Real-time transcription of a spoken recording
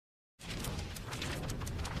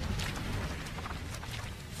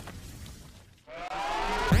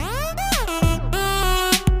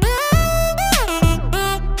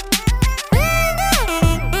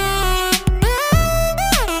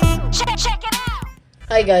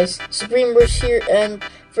Hi guys, Supreme Burst here, and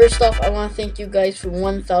first off, I want to thank you guys for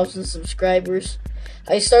 1,000 subscribers.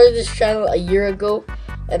 I started this channel a year ago,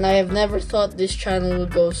 and I have never thought this channel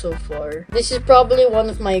would go so far. This is probably one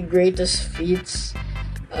of my greatest feats,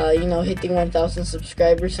 hitting 1,000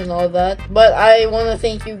 subscribers and all that. But I want to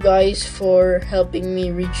thank you guys for helping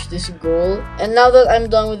me reach this goal. And now that I'm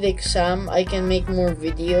done with the exam, I can make more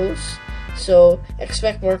videos. So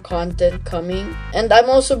expect more content coming. And I'm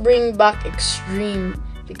also bringing back Extreme,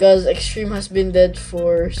 because Extreme has been dead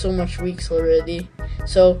for so much weeks already.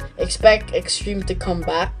 So expect Extreme to come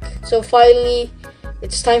back. So finally,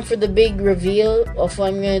 it's time for the big reveal of what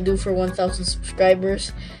I'm gonna do for 1,000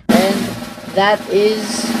 subscribers. And that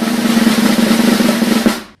is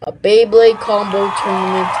a Beyblade Combo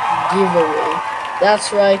Tournament giveaway.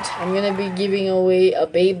 That's right, I'm gonna be giving away a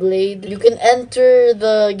Beyblade. You can enter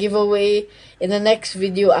the giveaway in the next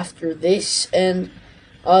video after this, and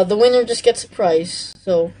the winner just gets a prize.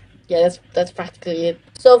 So yeah, that's practically it.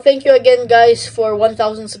 So thank you again, guys, for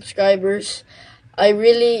 1,000 subscribers. I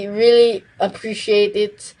really appreciate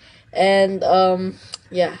it, and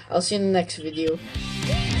yeah, I'll see you in the next video.